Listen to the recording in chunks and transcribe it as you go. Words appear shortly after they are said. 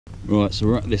Right, so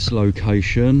we're at this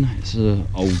location. It's an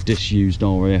old disused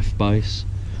RAF base,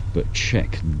 but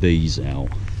check these out.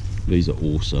 These are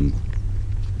awesome.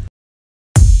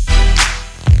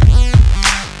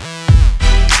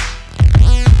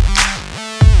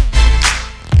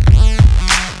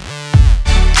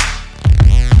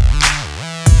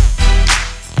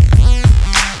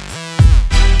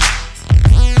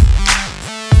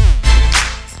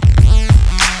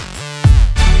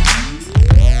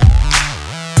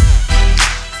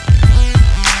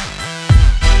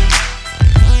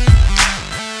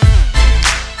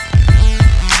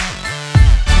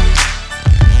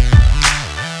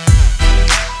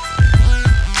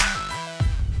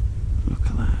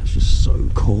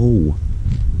 Cool.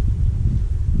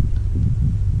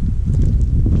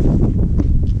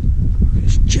 Look at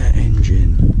this jet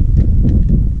engine.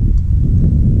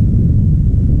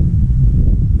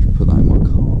 Should put that in my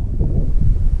car.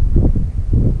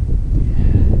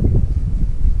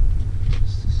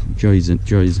 Yeah.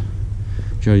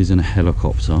 Joey's in a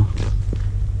helicopter.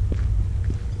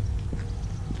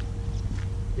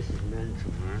 This is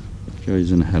mental, man.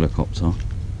 Joey's in a helicopter.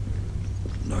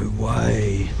 No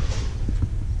way.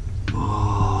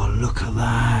 Oh, look at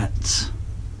that.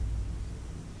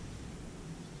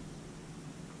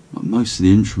 Like, most of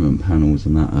the instrument panels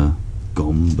and that are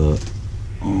gone, but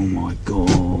oh my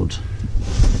god.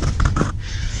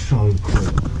 So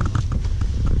cool.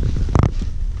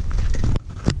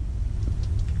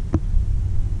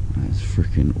 That's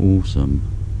freaking awesome.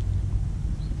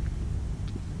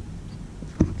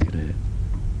 Look at it.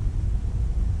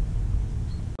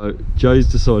 So, Joe's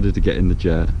decided to get in the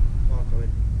jet.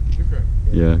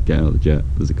 Yeah, get out of the jet.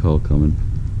 There's a car coming.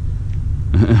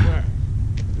 The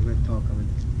red car coming.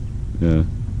 Yeah. Over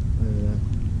there.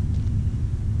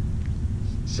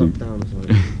 Stop down or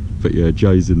something. But yeah,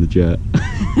 Joe's in the jet.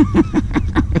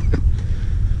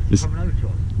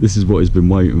 This is what he's been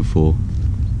waiting for.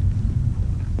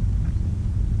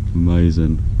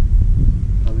 Amazing.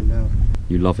 Coming now.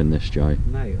 You loving this, Joe?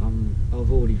 Mate,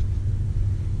 I've already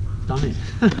done it.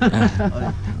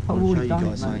 I've already done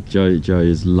it, mate. Joe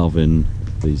is loving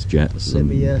these jets and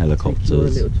helicopters. Take you on a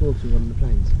little tour through one of the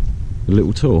planes. A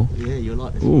little tour? Yeah, you'll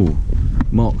like this. Ooh,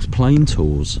 Mark's plane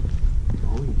tours.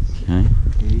 Oh, Okay.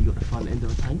 Here you got the front end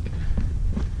of a tank.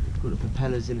 Got the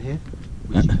propellers in here,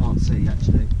 which you can't see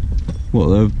actually.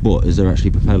 What? Is there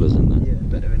actually propellers in there? Yeah,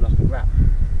 but they're in like a wrap.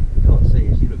 You can't see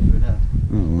as you look through there.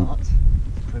 Oh, But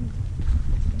trimmed.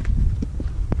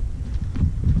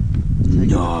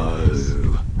 no.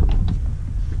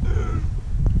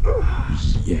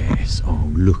 Yes. Oh,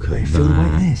 look at Feel the weight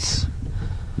of that. this.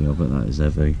 Yeah, I bet that is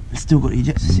heavy. It's still got the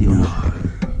ejector seat on it.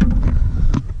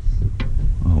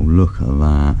 Oh, look at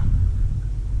that.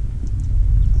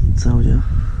 Told you.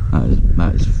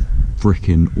 That is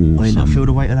freaking awesome. Wait, now feel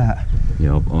the weight of that.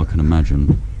 Yeah, I can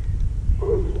imagine.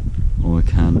 I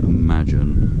can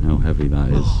imagine how heavy that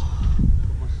is.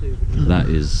 That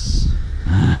is.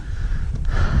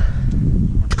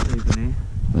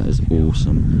 That is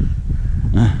awesome.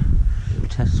 Little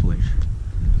test switch.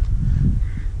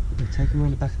 Yeah, take him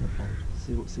around the back of the plane.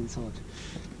 See what's inside.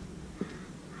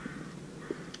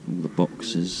 All the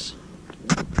boxes.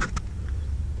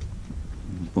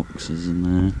 Boxes in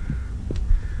there.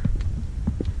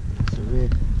 That's a rear.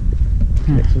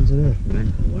 Next one's in there.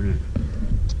 Mental, isn't it?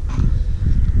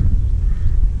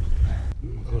 Oh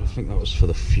my god, I think that was for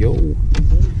the fuel.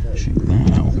 Check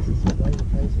that out.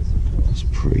 That's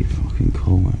pretty fucking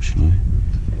cool, actually.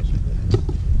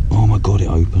 Oh my god, it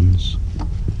opens.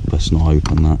 Best not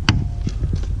open that.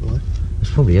 What?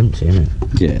 It's probably empty, isn't it?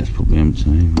 Yeah, it's probably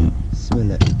empty, but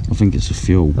Smell it. I think it's a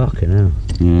fuel. Fucking hell.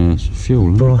 Yeah, it's a fuel,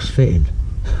 isn't it? Brass fitting.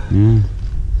 Yeah.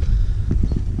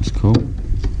 That's cool.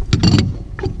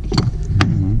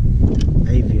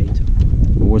 Aviator.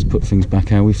 Always put things back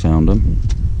how we found them.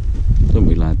 Don't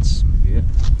we, lads? Yeah.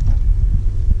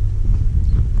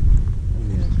 Oh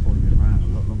yeah, it's probably been around a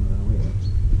lot longer than we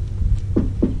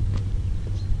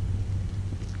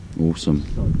have. Awesome.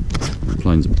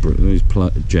 Planes, these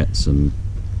jets and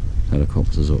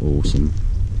helicopters are awesome.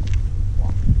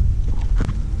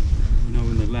 You know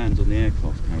when they land on the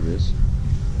aircraft carriers?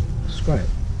 It's great.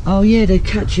 Oh yeah, they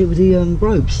catch it with the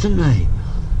ropes, don't they?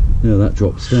 Yeah, that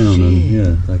drops down and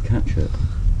yeah, they catch it.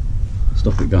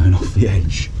 Stop it going off the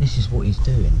edge. This is what he's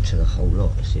doing to the whole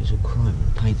lot. It's all crime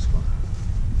and paint spot.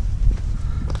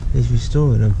 He's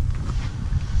restoring them.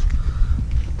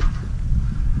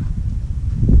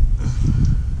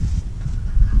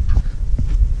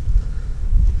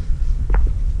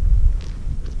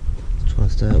 Try to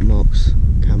stay out of Mark's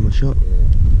camera shot.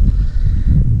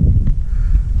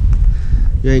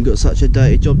 You ain't got such a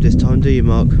dirty job this time, do you,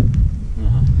 Mark?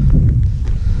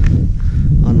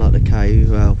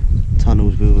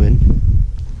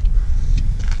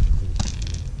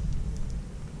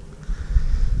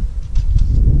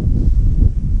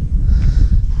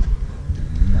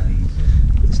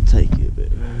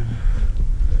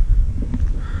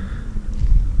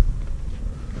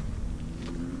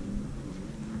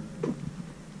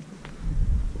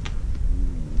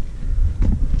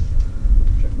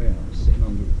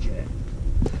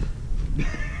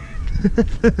 This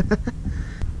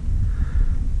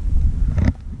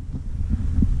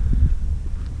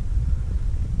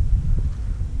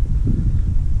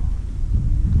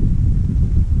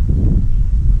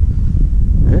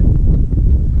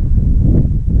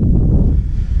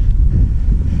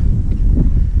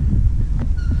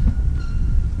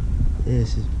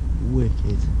is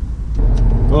wicked.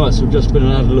 Right, so we've just been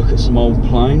and had a look at some old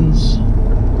planes. It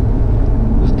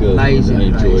was good. Amazing. I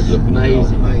enjoyed looking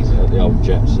at the old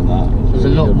jets and that. There's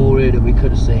really a lot good. more here that we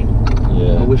could have seen.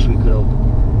 Yeah. I wish we could have.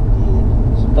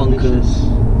 Bunkers,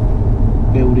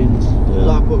 buildings. Yeah.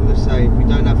 Like what we were saying, we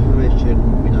don't have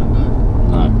permission, we don't go.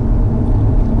 No.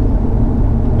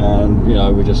 And you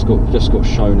know, we just got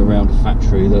shown around a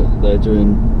factory that they're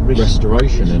doing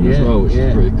restoration in as well, which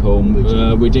is pretty cool.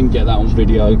 We didn't get that on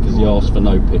video because he asked for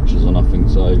no pictures or nothing,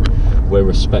 so we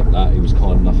respect that. He was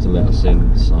kind enough to let us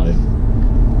in, so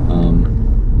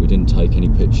we didn't take any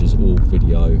pictures or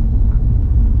video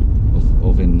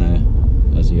of in there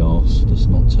as he asked us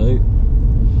not to.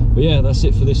 But yeah, that's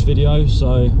it for this video,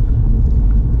 so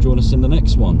join us in the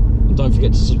next one, and don't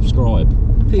forget to subscribe.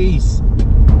 Peace.